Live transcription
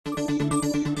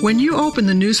When you open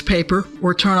the newspaper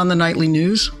or turn on the nightly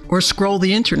news or scroll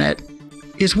the internet,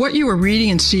 is what you are reading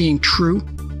and seeing true?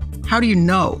 How do you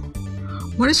know?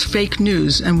 What is fake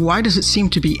news and why does it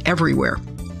seem to be everywhere?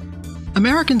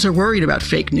 Americans are worried about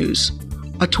fake news.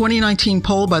 A 2019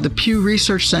 poll by the Pew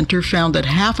Research Center found that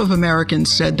half of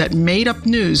Americans said that made-up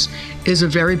news is a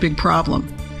very big problem.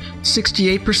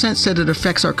 68% said it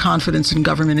affects our confidence in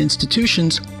government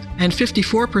institutions, and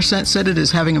 54% said it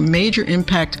is having a major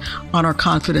impact on our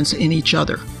confidence in each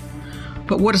other.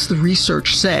 But what does the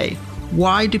research say?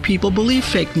 Why do people believe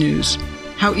fake news?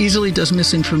 How easily does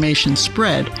misinformation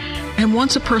spread? And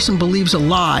once a person believes a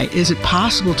lie, is it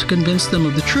possible to convince them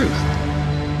of the truth?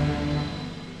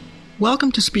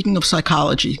 Welcome to Speaking of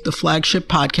Psychology, the flagship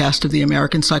podcast of the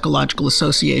American Psychological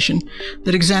Association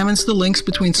that examines the links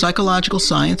between psychological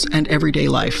science and everyday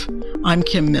life. I'm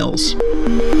Kim Mills.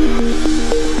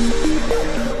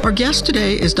 Our guest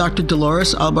today is Dr.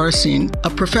 Dolores Albarracin,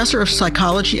 a professor of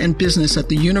psychology and business at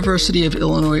the University of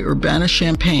Illinois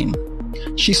Urbana-Champaign.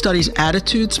 She studies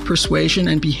attitudes, persuasion,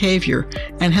 and behavior,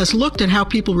 and has looked at how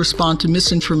people respond to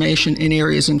misinformation in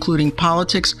areas including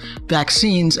politics,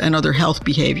 vaccines, and other health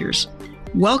behaviors.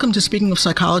 Welcome to Speaking of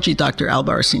Psychology, Dr.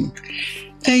 Albarracin.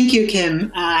 Thank you,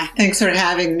 Kim. Thanks for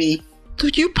having me. So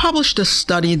you published a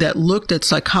study that looked at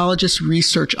psychologists'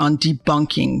 research on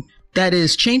debunking. That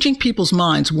is, changing people's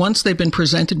minds once they've been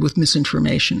presented with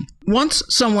misinformation. Once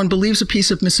someone believes a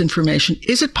piece of misinformation,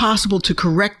 is it possible to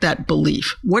correct that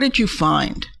belief? What did you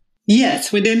find?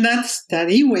 Yes, we did that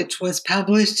study, which was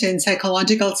published in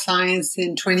Psychological Science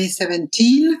in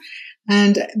 2017.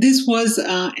 And this was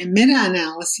a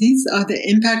meta-analysis of the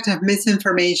impact of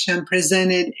misinformation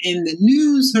presented in the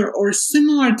news or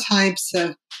similar types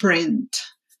of print.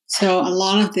 So a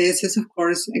lot of this is, of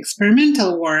course,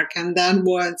 experimental work, and that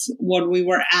was what we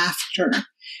were after.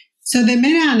 So the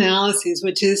meta-analysis,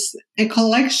 which is a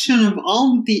collection of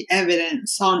all the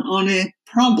evidence on a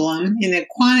problem in a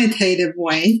quantitative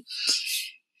way,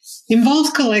 involves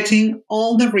collecting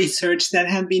all the research that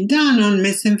had been done on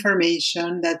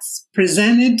misinformation that's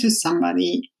presented to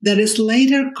somebody that is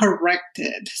later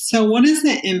corrected. So what is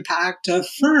the impact of,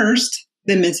 first,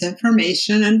 the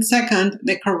misinformation, and second,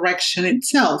 the correction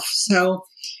itself? So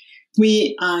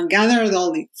we gathered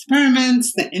all the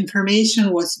experiments. The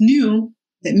information was new.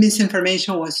 The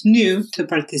misinformation was new to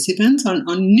participants on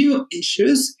new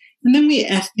issues. And then we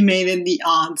estimated the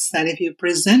odds that if you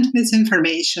present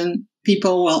misinformation,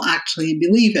 people will actually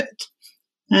believe it.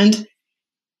 And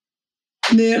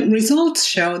the results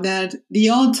show that the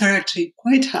odds are actually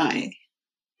quite high.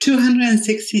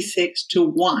 266 to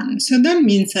 1. So that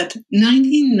means that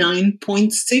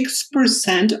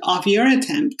 99.6% of your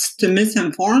attempts to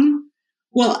misinform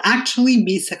will actually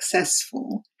be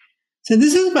successful. So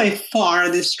this is by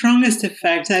far the strongest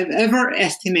effect I've ever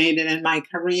estimated in my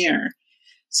career.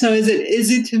 So is it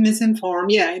easy to misinform?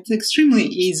 Yeah, it's extremely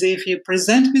easy. If you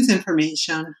present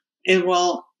misinformation, it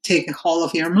will take a hold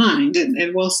of your mind and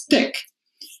it will stick.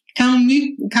 Can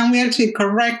we actually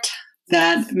correct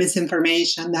that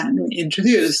misinformation that we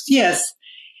introduced? Yes,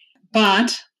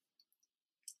 but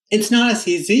it's not as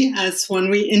easy as when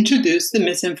we introduced the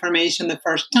misinformation the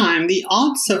first time. The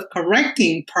odds of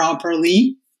correcting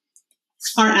properly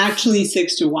are actually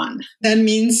 6 to 1. That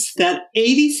means that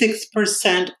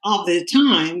 86% of the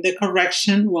time, the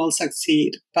correction will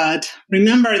succeed. But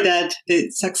remember that the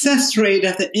success rate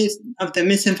of the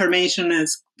misinformation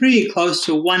is pretty close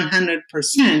to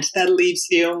 100%. That leaves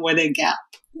you with a gap.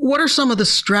 What are some of the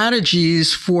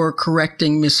strategies for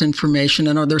correcting misinformation,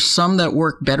 and are there some that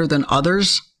work better than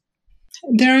others?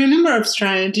 There are a number of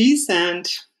strategies, and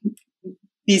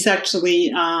these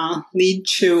actually lead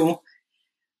to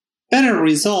better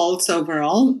results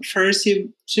overall. First,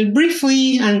 you should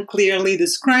briefly and clearly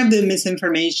describe the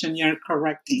misinformation you're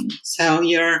correcting. So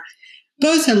you're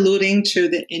both alluding to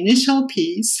the initial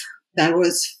piece that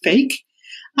was fake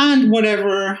and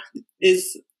whatever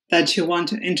is that you want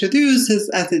to introduce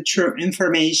as the true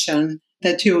information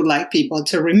that you would like people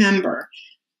to remember.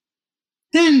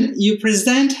 Then you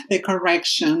present the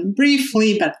correction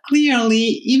briefly but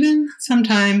clearly, even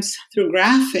sometimes through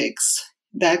graphics.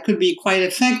 That could be quite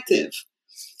effective.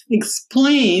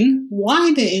 Explain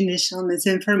why the initial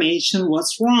misinformation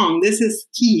was wrong. This is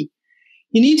key.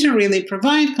 You need to really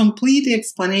provide complete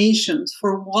explanations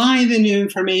for why the new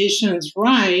information is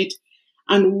right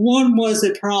and what was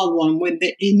the problem with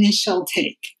the initial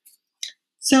take.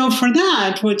 So for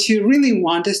that, what you really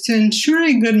want is to ensure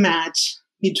a good match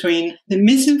between the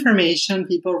misinformation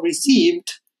people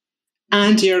received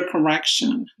and your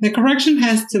correction. The correction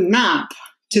has to map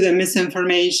to the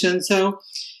misinformation. So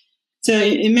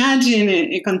imagine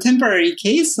a contemporary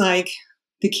case like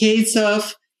the case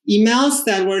of emails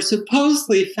that were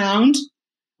supposedly found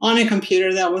on a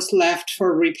computer that was left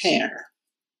for repair.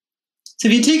 So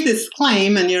if you take this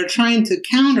claim and you're trying to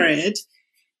counter it,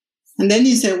 and then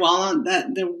you say, well,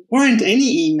 that there weren't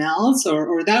any emails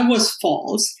or that was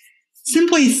false,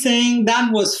 simply saying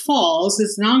that was false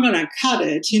is not going to cut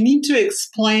it. You need to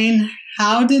explain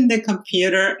how did the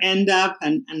computer end up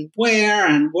and where,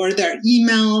 and were there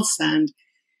emails, and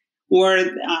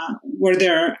were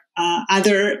there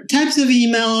other types of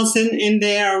emails in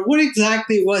there? What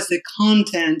exactly was the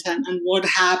content and what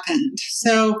happened?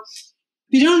 So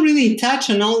if you don't really touch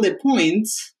on all the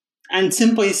points and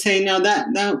simply say, no, that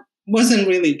wasn't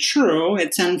really true,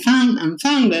 it's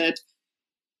unfounded,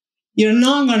 you're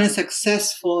not going to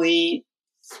successfully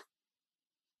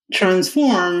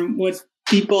transform what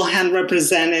people had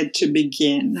represented to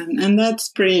begin. And that's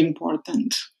pretty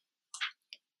important.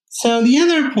 So the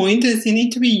other point is you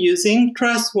need to be using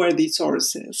trustworthy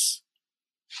sources.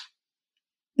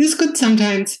 This could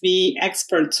sometimes be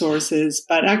expert sources,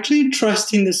 but actually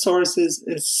trusting the sources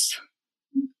is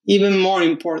even more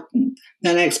important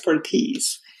than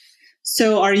expertise.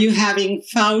 So are you having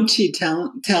Fauci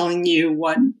telling you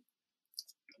what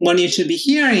you should be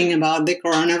hearing about the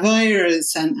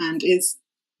coronavirus, and is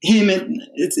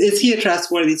he a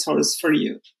trustworthy source for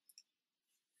you?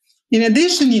 In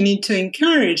addition, you need to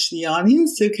encourage the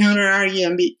audience to counter-argue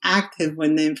and be active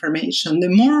with the information. The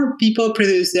more people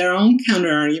produce their own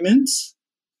counter-arguments,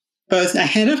 both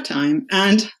ahead of time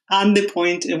and at the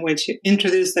point in which you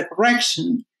introduce the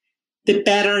correction, the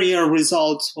better your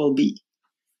results will be.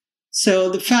 So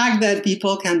the fact that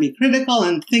people can be critical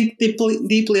and think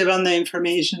deeply about the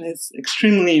information is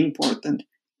extremely important.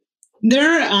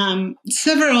 There are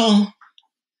several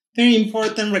very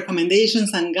important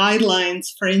recommendations and guidelines.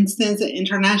 For instance, the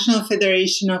International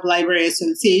Federation of Library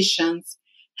Associations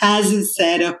has a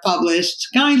set of published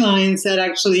guidelines that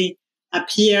actually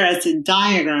appear as a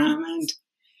diagram.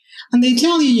 And they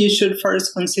tell you should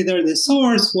first consider the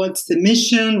source. What's the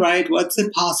mission, right? What's the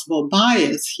possible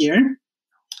bias here?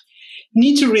 You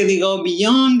need to really go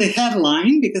beyond the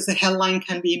headline, because the headline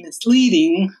can be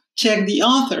misleading. Check the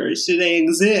authors. Do they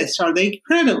exist? Are they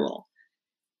credible?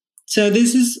 So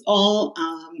this is all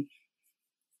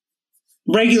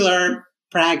regular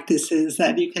practices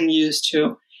that you can use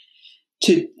to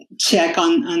check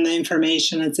on the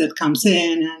information as it comes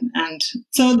in. And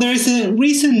so there's a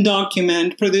recent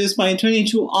document produced by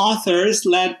 22 authors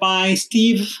led by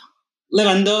Steve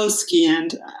Lewandowski,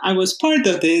 and I was part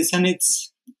of this, and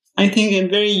it's, I think, a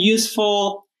very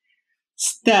useful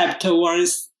step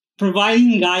towards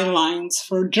providing guidelines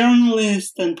for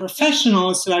journalists and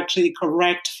professionals to actually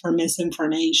correct for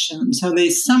misinformation. So they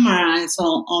summarize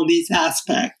all these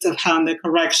aspects of how the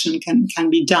correction can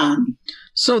be done.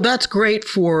 So that's great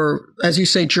for, as you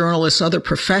say, journalists, other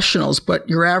professionals, but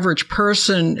your average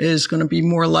person is going to be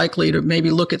more likely to maybe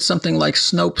look at something like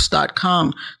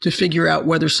Snopes.com to figure out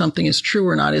whether something is true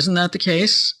or not. Isn't that the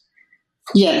case?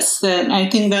 Yes, I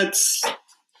think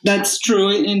that's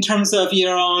true in terms of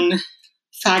your own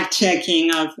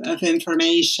fact-checking of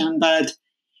information. But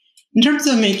in terms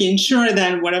of making sure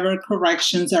that whatever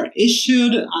corrections are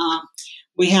issued,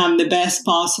 we have the best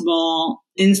possible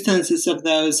instances of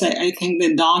those, I think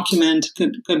the document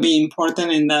could be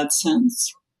important in that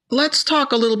sense. Let's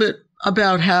talk a little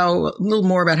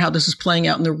more about how this is playing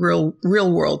out in the real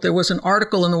world. There was an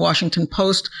article in the Washington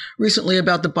Post recently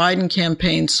about the Biden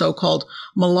campaign's so-called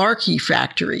malarkey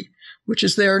factory, which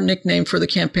is their nickname for the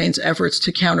campaign's efforts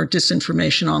to counter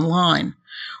disinformation online.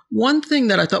 One thing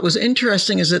that I thought was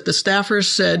interesting is that the staffers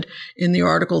said in the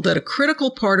article that a critical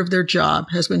part of their job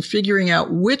has been figuring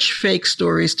out which fake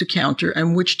stories to counter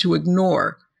and which to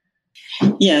ignore.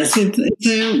 Yes, it's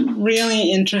a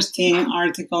really interesting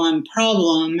article and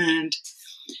problem, and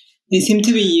they seem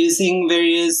to be using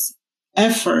various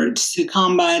efforts to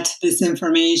combat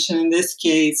disinformation. In this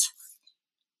case,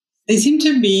 they seem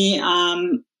to be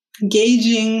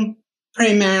gauging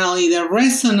primarily the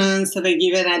resonance of a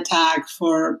given attack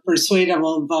for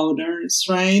persuadable voters,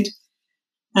 right?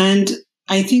 And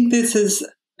I think this is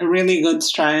a really good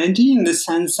strategy in the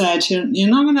sense that you're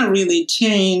not going to really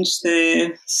change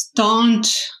the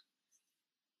staunch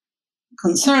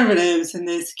conservatives in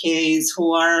this case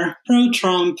who are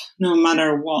pro-Trump no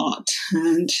matter what.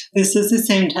 And this is the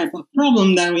same type of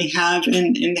problem that we have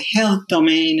in the health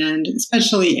domain, and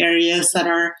especially areas that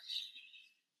are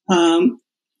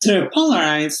sort of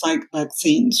polarized like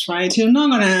vaccines, right? You're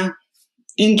not going to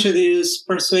introduce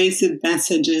persuasive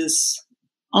messages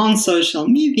on social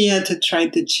media to try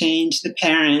to change the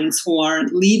parents who are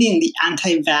leading the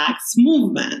anti-vax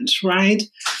movement, right?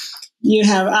 You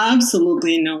have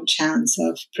absolutely no chance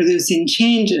of producing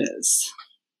changes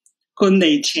couldn't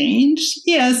they change?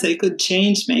 Yes, they could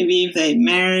change maybe if they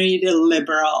married a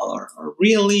liberal or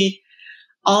really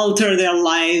alter their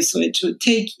lives, which would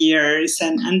take years,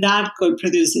 and that could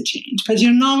produce a change. But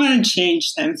you're not going to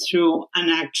change them through an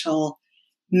actual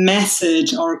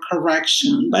message or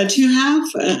correction. But you have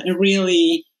a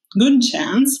really good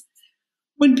chance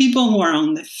with people who are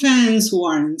on the fence, who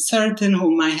are uncertain,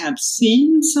 who might have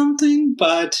seen something,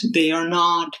 but they are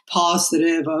not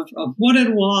positive of what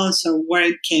it was or where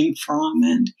it came from,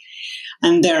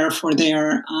 and therefore they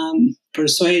are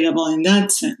persuadable in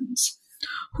that sense.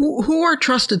 Who are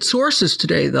trusted sources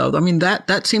today, though? I mean,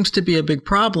 that seems to be a big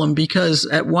problem, because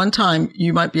at one time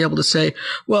you might be able to say,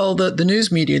 well, the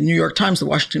news media, New York Times, the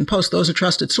Washington Post, those are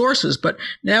trusted sources. But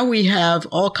now we have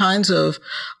all kinds of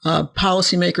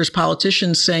policymakers,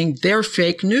 politicians saying they're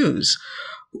fake news.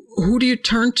 Who do you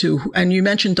turn to? And you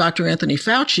mentioned Dr. Anthony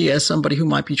Fauci as somebody who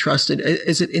might be trusted.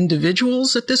 Is it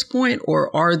individuals at this point,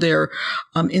 or are there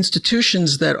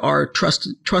institutions that are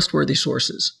trustworthy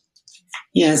sources?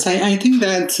 Yes, I think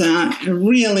that's a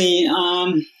really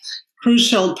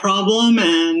crucial problem,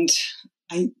 and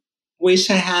I wish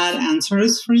I had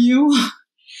answers for you.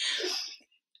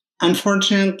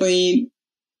 Unfortunately,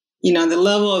 the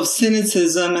level of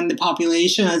cynicism in the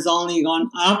population has only gone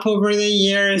up over the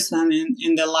years, and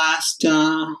in the last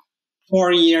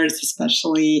 4 years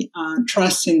especially,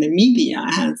 trust in the media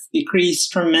has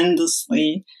decreased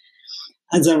tremendously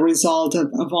as a result of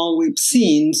all we've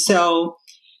seen. So,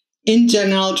 in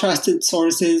general, trusted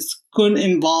sources could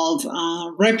involve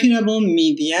reputable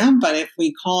media, but if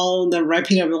we call the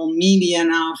reputable media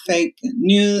now fake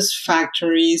news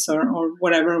factories or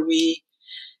whatever we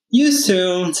used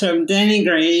to sort of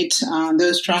denigrate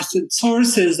those trusted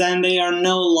sources, then they are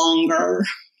no longer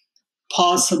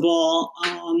possible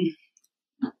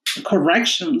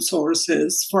correction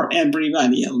sources for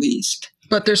everybody, at least.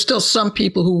 But there's still some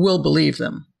people who will believe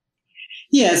them.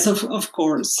 Yes, of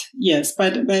course. Yes,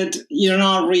 but you're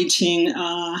not reaching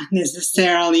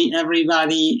necessarily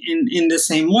everybody in the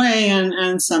same way,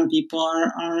 and some people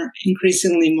are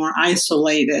increasingly more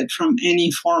isolated from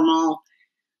any formal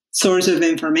source of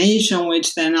information,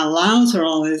 which then allows for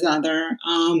all this other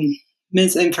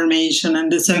misinformation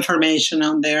and disinformation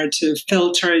out there to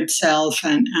filter itself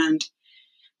and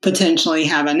potentially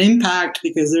have an impact,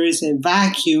 because there is a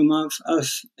vacuum of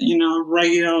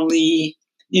regularly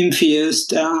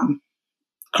infused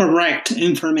correct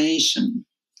information.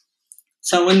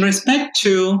 So in respect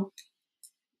to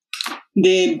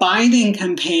the Biden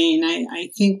campaign, I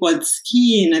think what's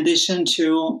key, in addition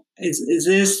to is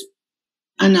this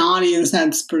an audience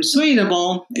that's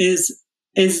persuadable, is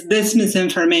this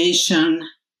misinformation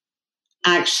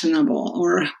actionable,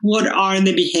 or what are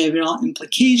the behavioral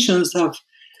implications of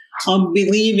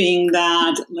believing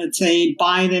that, let's say,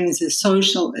 Biden is a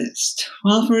socialist?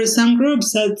 Well, for some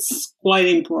groups, that's quite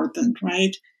important,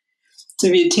 right? So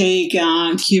if you take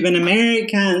Cuban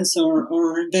Americans or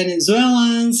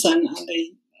Venezuelans, and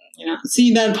they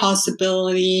see that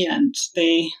possibility, and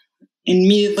they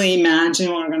immediately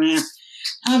imagine we're going to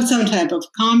have some type of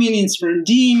communist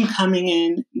regime coming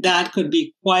in, that could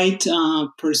be quite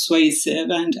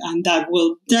persuasive, and that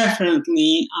will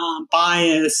definitely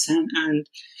bias and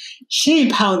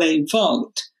shape how they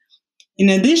vote. In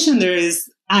addition, there is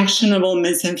actionable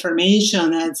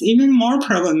misinformation that's even more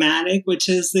problematic, which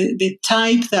is the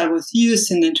type that was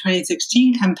used in the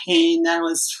 2016 campaign that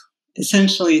was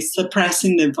essentially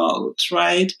suppressing the vote,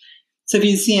 right? So if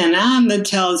you see an ad that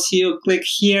tells you click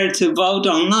here to vote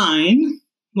online,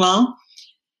 well,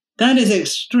 that is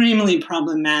extremely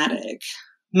problematic,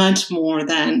 much more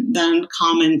than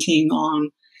commenting on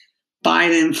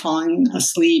Biden falling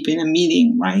asleep in a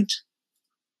meeting, right?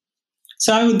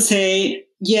 So I would say,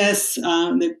 yes,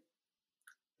 the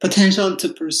potential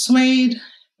to persuade,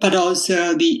 but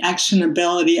also the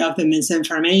actionability of the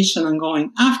misinformation and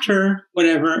going after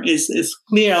whatever is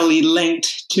clearly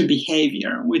linked to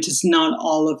behavior, which is not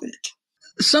all of it.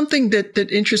 Something that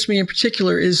interests me in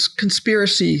particular is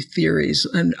conspiracy theories.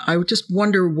 And I would just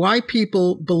wonder why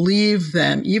people believe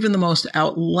them, even the most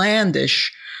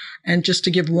outlandish. And just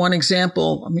to give one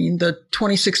example, I mean, the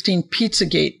 2016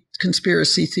 Pizzagate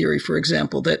conspiracy theory, for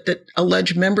example, that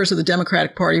alleged members of the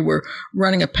Democratic Party were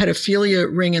running a pedophilia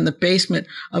ring in the basement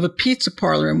of a pizza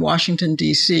parlor in Washington,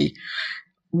 D.C.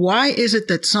 Why is it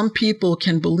that some people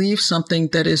can believe something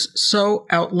that is so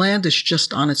outlandish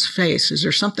just on its face? Is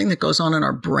there something that goes on in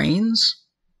our brains?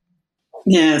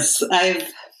 Yes, I've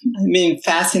been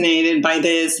fascinated by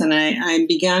this, and I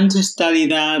began to study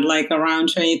that like around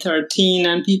 2013,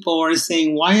 and people were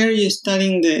saying, why are you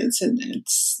studying this?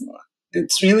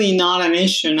 It's really not an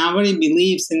issue. Nobody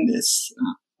believes in this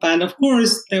But of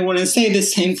course, they wouldn't say the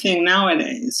same thing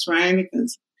nowadays, right?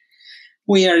 Because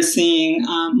we are seeing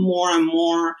more and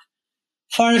more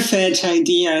far-fetched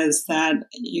ideas that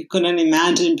you couldn't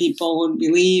imagine people would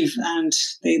believe, and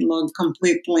they look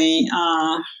completely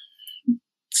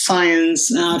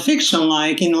science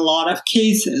fiction-like in a lot of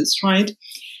cases, right?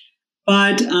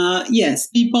 But yes,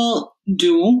 people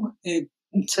do.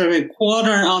 Sort of a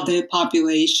quarter of the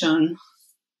population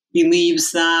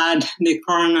believes that the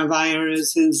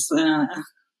coronavirus is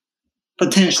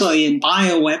potentially a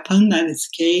bioweapon that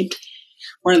escaped,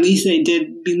 or at least they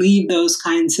did believe those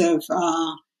kinds of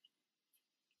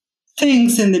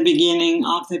things in the beginning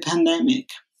of the pandemic.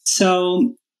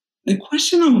 So the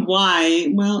question of why,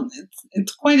 well,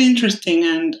 it's quite interesting,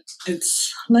 and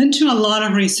it's led to a lot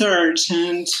of research.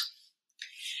 And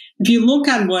if you look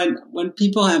at what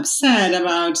people have said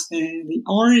about the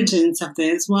origins of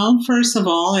this, well, first of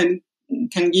all, it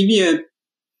can give you a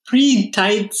pretty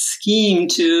tight scheme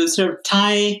to sort of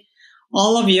tie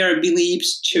all of your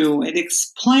beliefs to. It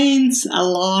explains a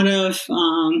lot of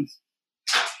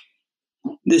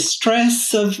the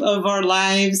stress of our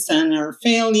lives and our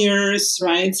failures,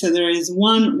 right? So there is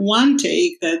one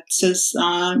take that says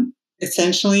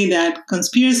essentially that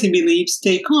conspiracy beliefs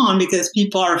take on because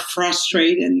people are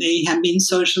frustrated. They have been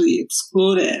socially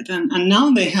excluded, and now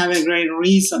they have a great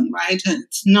reason, right? And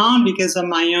it's not because of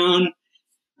my own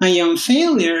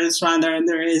failures. Rather,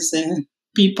 there is a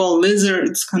people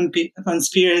lizards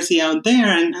conspiracy out there,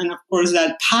 and of course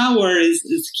that power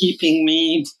is keeping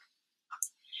me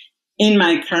in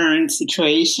my current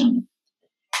situation.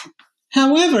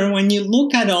 However, when you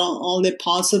look at all the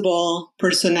possible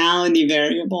personality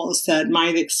variables that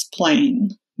might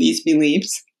explain these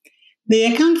beliefs, they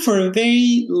account for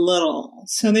very little.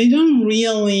 So they don't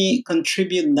really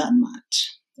contribute that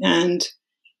much. And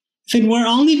if it were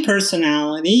only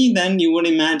personality, then you would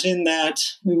imagine that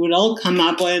we would all come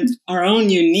up with our own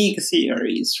unique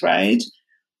theories, right?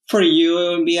 For you,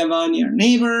 it would be about your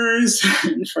neighbors,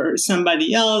 and for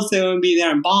somebody else, it would be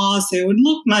their boss. It would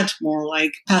look much more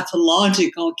like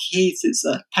pathological cases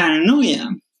of paranoia.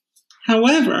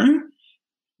 However,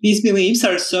 these beliefs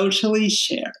are socially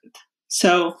shared.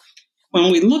 So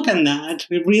when we look at that,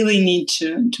 we really need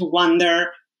to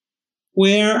wonder,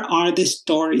 where are the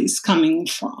stories coming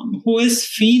from? Who is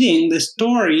feeding the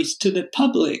stories to the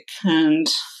public? And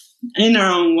in our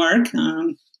own work,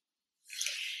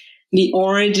 the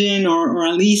origin, or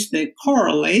at least the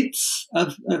correlates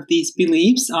of these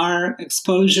beliefs, are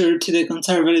exposure to the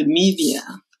conservative media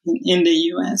in the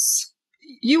U.S.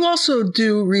 You also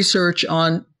do research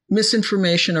on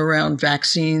misinformation around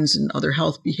vaccines and other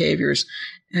health behaviors.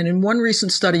 And in one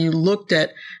recent study, you looked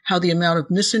at how the amount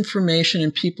of misinformation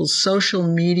in people's social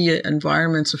media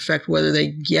environments affect whether they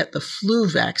get the flu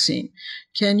vaccine.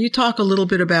 Can you talk a little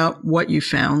bit about what you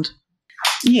found?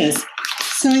 Yes.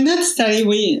 So in that study,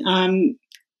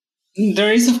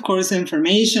 there is, of course,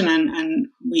 information, and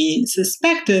we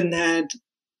suspected that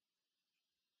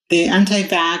the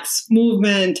anti-vax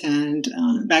movement and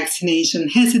vaccination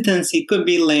hesitancy could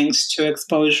be linked to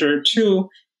exposure to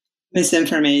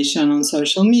misinformation on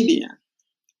social media.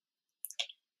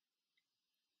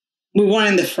 We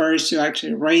weren't the first to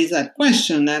actually raise that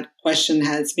question. That question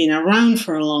has been around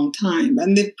for a long time.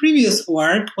 And the previous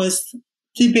work was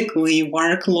typically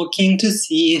work looking to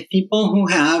see if people who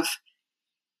have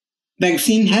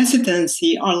vaccine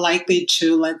hesitancy are likely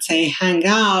to, let's say, hang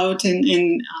out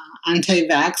in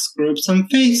anti-vax groups on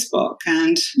Facebook.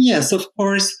 And yes, of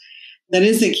course, that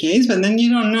is the case. But then you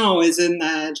don't know, is it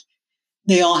that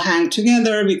they all hang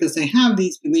together because they have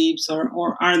these beliefs,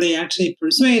 or are they actually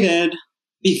persuaded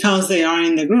because they are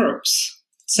in the groups?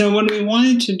 So what we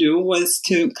wanted to do was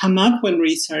to come up with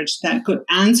research that could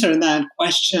answer that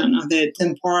question of the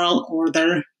temporal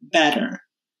order better.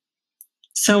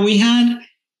 So we had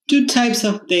two types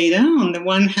of data. On the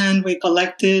one hand, we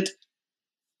collected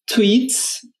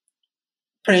tweets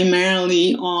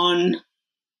primarily on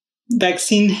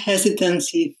vaccine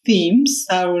hesitancy themes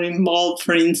that would involve,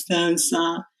 for instance,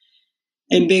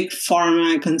 a big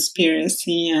pharma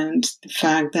conspiracy and the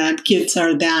fact that kids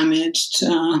are damaged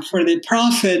for the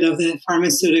profit of the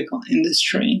pharmaceutical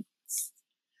industry.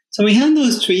 So we had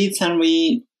those tweets, and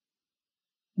we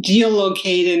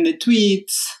geolocated the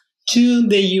tweets to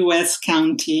the U.S.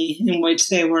 county in which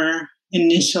they were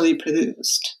initially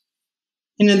produced.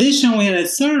 In addition, we had a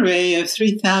survey of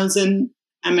 3,000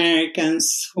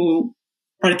 Americans who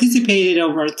participated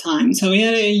over time. So we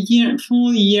had a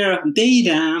full year of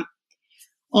data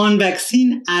on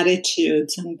vaccine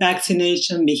attitudes and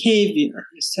vaccination behavior.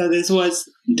 So this was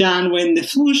done with the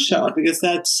flu shot, because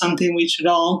that's something we should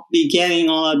all be getting,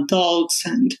 all adults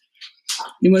and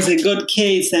it was a good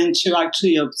case then to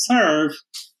actually observe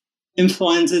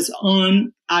influences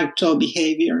on actual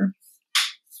behavior.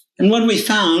 And what we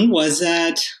found was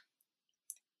that,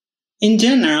 in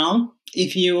general,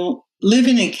 if you live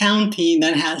in a county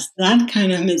that has that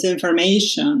kind of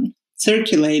misinformation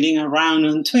circulating around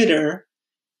on Twitter,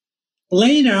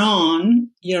 later on,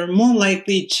 you're more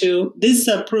likely to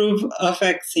disapprove of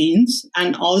vaccines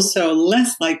and also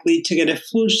less likely to get a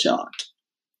flu shot.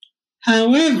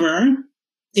 However,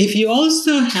 if you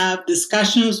also have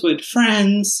discussions with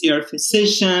friends, your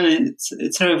physician,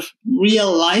 it's sort of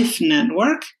real life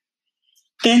network,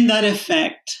 then that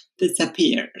effect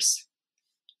disappears,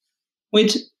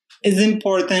 which is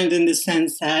important in the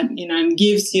sense that, it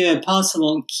gives you a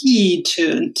possible key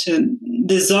to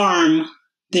disarm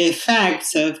the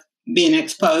effects of being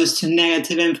exposed to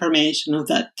negative information of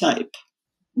that type.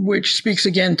 Which speaks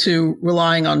again to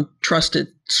relying on trusted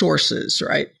sources,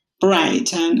 right?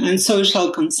 Right, and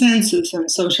social consensus and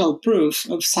social proof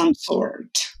of some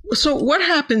sort. So what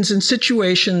happens in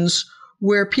situations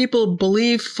where people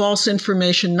believe false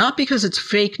information, not because it's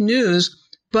fake news,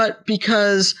 but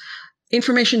because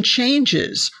information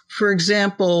changes? For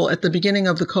example, at the beginning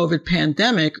of the COVID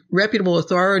pandemic, reputable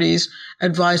authorities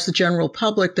advised the general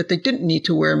public that they didn't need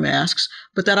to wear masks,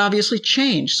 but that obviously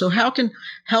changed. So how can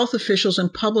health officials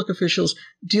and public officials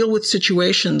deal with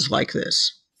situations like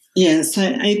this? Yes,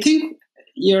 I think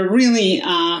you're really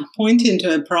pointing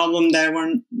to a problem that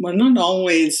we're not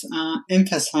always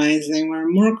emphasizing. We're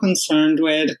more concerned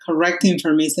with correcting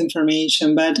for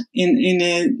misinformation, but in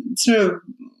a sort of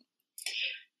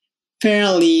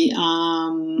fairly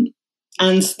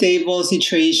unstable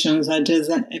situation such as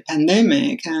a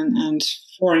pandemic and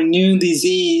for a new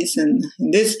disease, and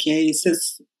in this case,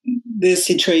 it's this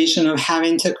situation of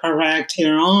having to correct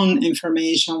your own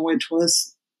information, which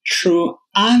was true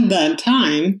at that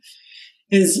time,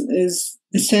 is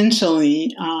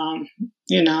essentially, a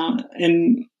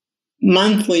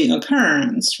monthly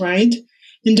occurrence, right?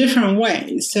 In different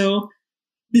ways. So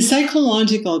the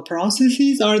psychological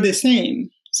processes are the same.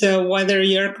 So whether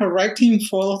you're correcting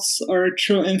false or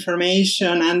true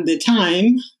information at the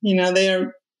time, they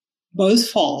are both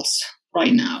false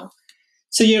right now.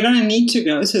 So you're going to need to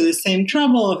go through the same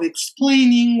trouble of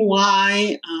explaining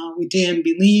why we didn't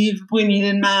believe we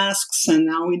needed masks and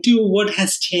now we do, what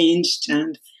has changed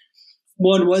and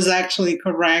what was actually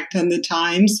correct at the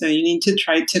time. So you need to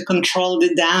try to control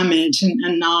the damage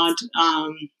and not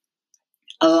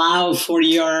allow for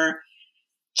your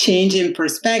change in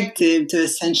perspective to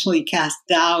essentially cast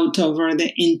doubt over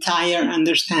the entire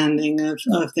understanding of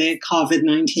the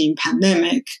COVID-19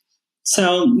 pandemic.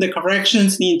 So the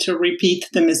corrections need to repeat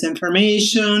the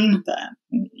misinformation,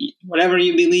 whatever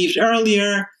you believed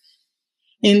earlier,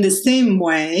 in the same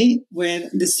way, with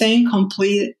the same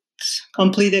complete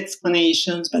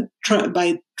explanations, but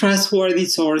by trustworthy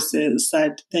sources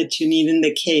that you need in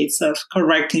the case of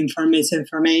correcting for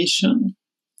misinformation.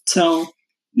 So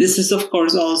this is, of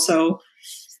course, also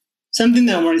something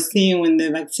that we're seeing in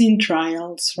the vaccine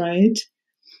trials, right?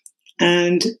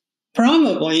 And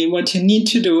probably what you need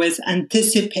to do is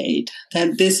anticipate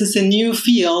that this is a new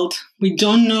field. We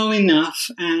don't know enough,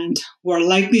 and we're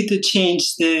likely to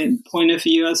change the point of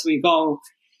view as we go.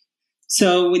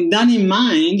 So with that in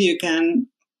mind, you can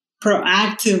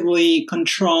proactively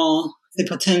control the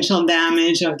potential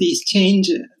damage of these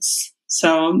changes.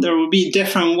 So there will be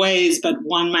different ways, but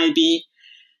one might be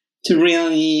to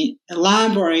really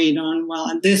elaborate on, well,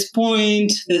 at this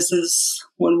point, this is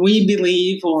what we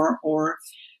believe, or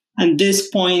at this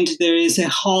point, there is a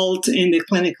halt in the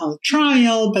clinical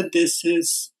trial, but this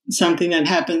is something that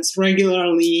happens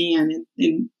regularly, and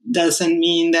it doesn't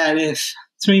mean that if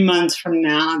 3 months from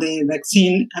now the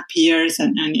vaccine appears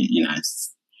and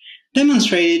it's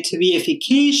demonstrated to be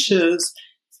efficacious,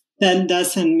 that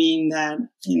doesn't mean that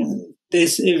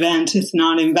this event is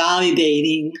not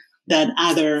invalidating that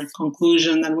other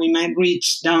conclusion that we might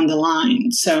reach down the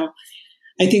line. So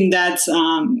I think that's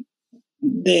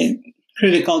the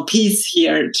critical piece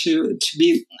here, to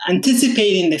be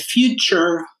anticipating the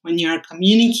future when you're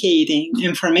communicating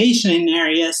information in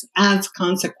areas as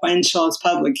consequential as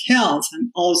public health and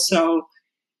also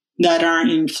that are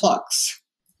in flux.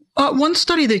 One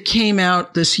study that came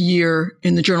out this year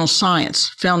in the journal Science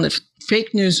found that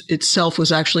fake news itself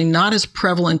was actually not as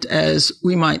prevalent as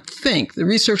we might think. The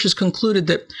researchers concluded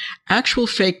that actual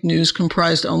fake news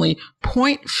comprised only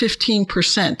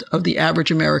 0.15% of the average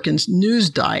American's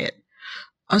news diet.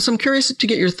 So I'm curious to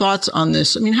get your thoughts on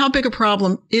this. I mean, how big a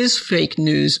problem is fake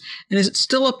news? And is it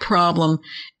still a problem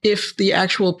if the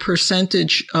actual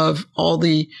percentage of all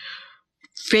the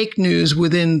fake news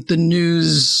within the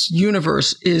news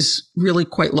universe is really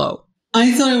quite low?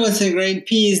 I thought it was a great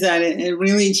piece that it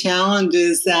really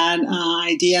challenges that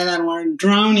idea that we're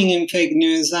drowning in fake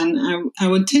news. And I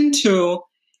would tend to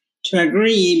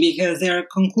agree, because their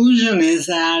conclusion is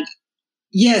that,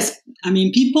 yes, I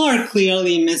mean, people are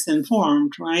clearly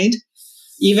misinformed, right?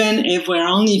 Even if we're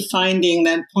only finding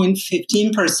that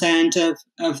 0.15%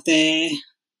 of the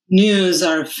news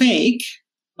are fake,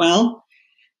 well,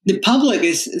 the public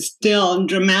is still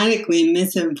dramatically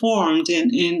misinformed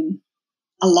in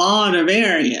a lot of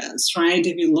areas, right?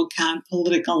 If you look at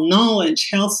political knowledge,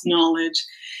 health knowledge,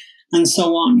 and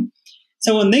so on.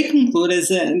 So what they conclude is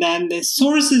that the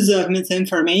sources of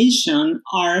misinformation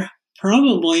are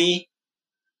probably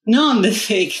not the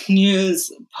fake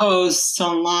news posts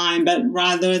online, but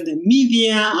rather the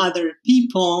media, other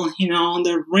people,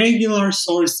 the regular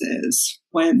sources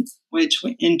with which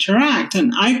we interact.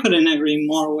 And I couldn't agree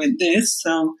more with this.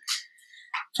 So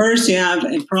first, you have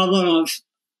a problem of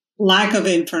lack of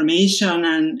information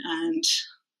and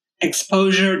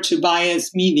exposure to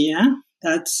biased media.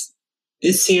 That's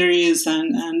a serious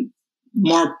and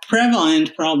more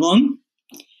prevalent problem.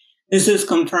 This is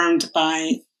confirmed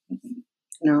by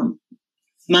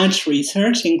much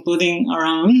research, including our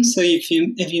own. So if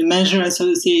you measure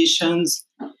associations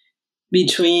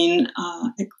between,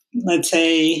 let's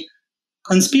say,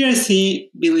 conspiracy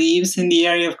beliefs in the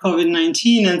area of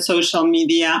COVID-19 and social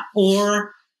media,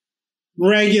 or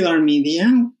regular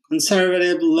media,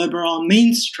 conservative, liberal,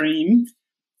 mainstream,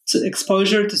 so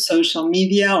exposure to social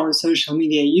media or social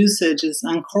media usage is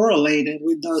uncorrelated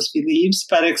with those beliefs,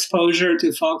 but exposure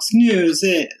to Fox News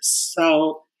is.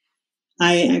 So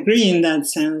I agree in that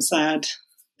sense that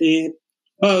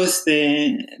both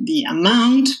the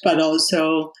amount, but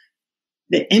also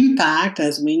the impact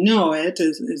as we know it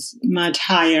is much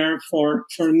higher for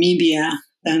media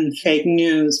than fake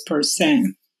news per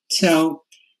se. So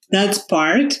that's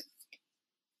part.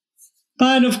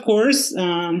 But of course,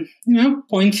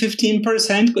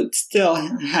 0.15% could still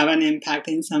have an impact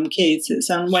in some cases.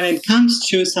 And when it comes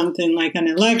to something like an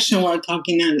election, we're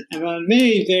talking about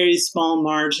very, very small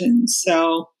margins.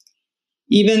 So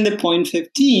even the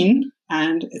 0.15,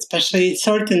 and especially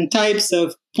certain types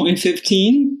of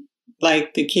 0.15,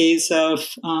 like the case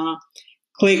of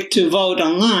click to vote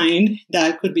online,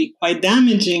 that could be quite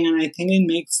damaging. And I think it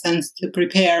makes sense to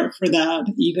prepare for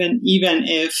that, even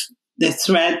if the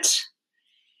threat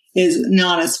is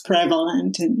not as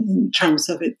prevalent in terms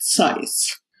of its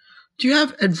size. Do you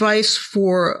have advice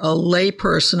for a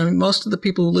layperson? I mean, most of the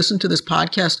people who listen to this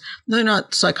podcast, they're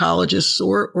not psychologists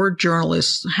or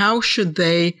journalists. How should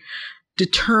they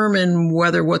determine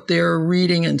whether what they're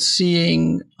reading and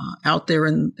seeing out there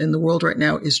in the world right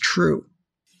now is true?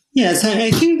 Yes,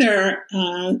 I think there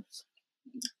are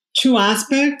two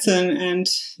aspects, and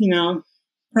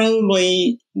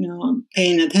probably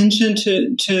paying attention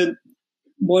to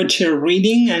what you're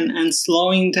reading and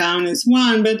slowing down is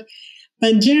one, but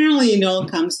generally it all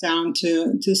comes down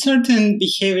to certain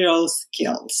behavioral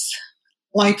skills,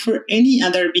 like for any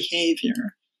other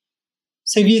behavior.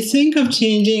 So if you think of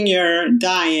changing your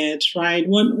diet, right,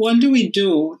 what do we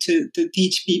do to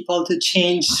teach people to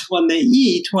change what they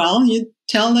eat? Well, you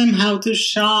tell them how to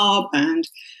shop and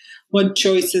what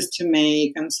choices to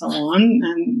make and so on.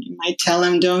 And you might tell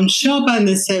them, don't shop at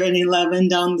the 7-Eleven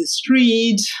down the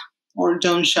street, or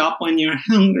don't shop when you're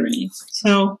hungry.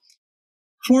 So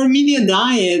for media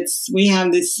diets, we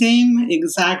have the same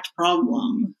exact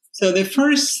problem. So the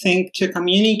first thing to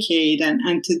communicate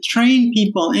and to train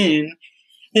people in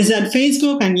is that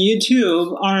Facebook and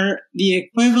YouTube are the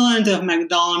equivalent of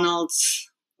McDonald's,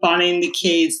 but in the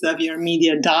case of your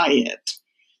media diet.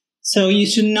 So you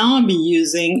should not be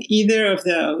using either of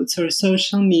those or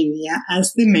social media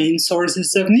as the main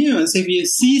sources of news. If you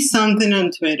see something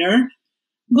on Twitter,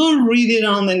 go read it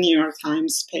on the New York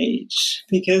Times page,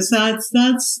 because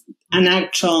that's an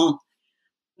actual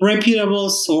reputable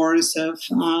source of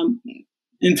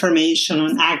information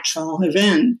on actual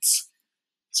events.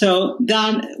 So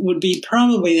that would be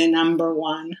probably the number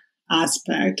one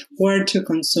aspect, where to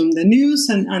consume the news,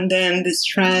 and then the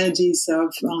strategies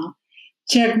of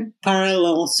check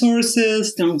parallel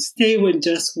sources, don't stay with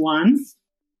just one,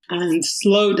 and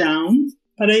slow down.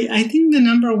 But I think the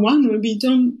number one would be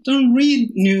don't read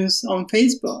news on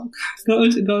Facebook. Go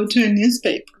to a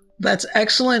newspaper. That's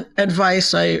excellent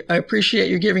advice. I appreciate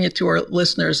you giving it to our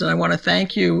listeners, and I want to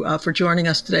thank you for joining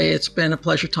us today. It's been a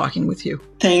pleasure talking with you.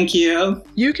 Thank you.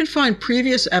 You can find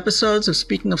previous episodes of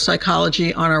Speaking of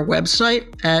Psychology on our website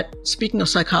at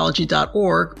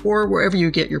speakingofpsychology.org or wherever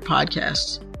you get your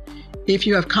podcasts. If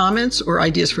you have comments or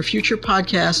ideas for future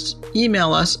podcasts,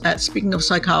 email us at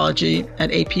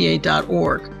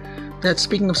speakingofpsychology@apa.org. That's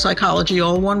Speaking of Psychology,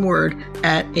 all one word,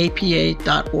 at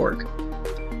apa.org.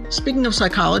 Speaking of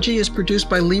Psychology is produced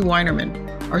by Lee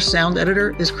Weinerman. Our sound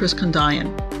editor is Chris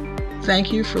Kondayan.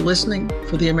 Thank you for listening.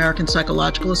 For the American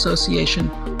Psychological Association,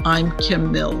 I'm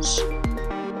Kim Mills.